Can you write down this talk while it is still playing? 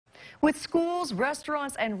With schools,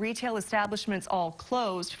 restaurants, and retail establishments all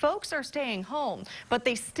closed, folks are staying home, but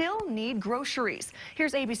they still need groceries.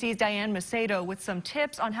 Here's ABC's Diane Macedo with some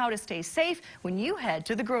tips on how to stay safe when you head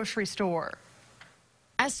to the grocery store.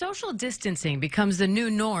 As social distancing becomes the new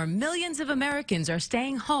norm, millions of Americans are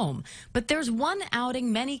staying home. But there's one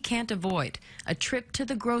outing many can't avoid, a trip to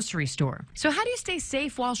the grocery store. So how do you stay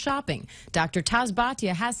safe while shopping? Dr. Taz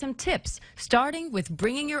Bhatia has some tips, starting with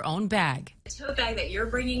bringing your own bag. The tote bag that you're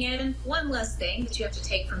bringing in, one less thing that you have to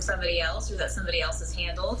take from somebody else or that somebody else has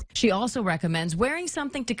handled. She also recommends wearing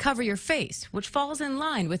something to cover your face, which falls in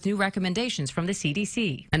line with new recommendations from the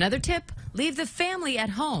CDC. Another tip, leave the family at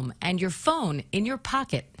home and your phone in your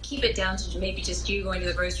pocket. Keep it down to maybe just you going to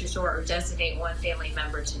the grocery store or designate one family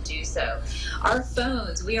member to do so. Our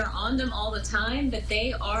phones, we are on them all the time, but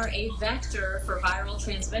they are a vector for viral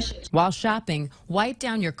transmission. While shopping, wipe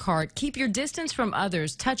down your cart, keep your distance from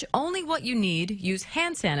others, touch only what you need, use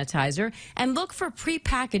hand sanitizer, and look for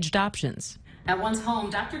pre-packaged options. At one's home,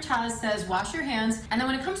 Dr. Taz says wash your hands, and then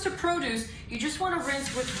when it comes to produce, you just want to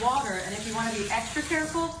rinse with water, and if you want to be extra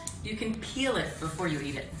careful, you can peel it before you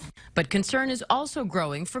eat it. But concern is also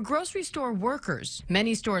growing for grocery store workers.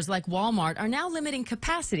 Many stores like Walmart are now limiting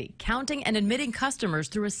capacity, counting and admitting customers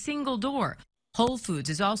through a single door. Whole Foods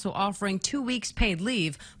is also offering 2 weeks paid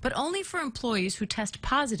leave, but only for employees who test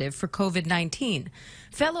positive for COVID-19.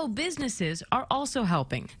 Fellow businesses are also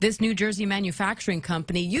helping. This New Jersey manufacturing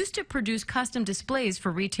company used to produce custom displays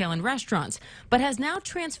for retail and restaurants, but has now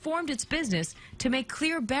transformed its business to make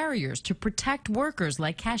clear barriers to protect workers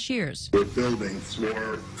like cashiers. We're building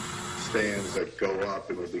floor stands that go up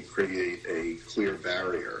and will create a clear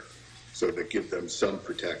barrier so that give them some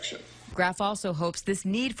protection. Graff also hopes this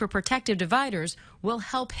need for protective dividers will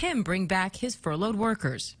help him bring back his furloughed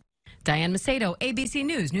workers. Diane Macedo, ABC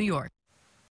News, New York.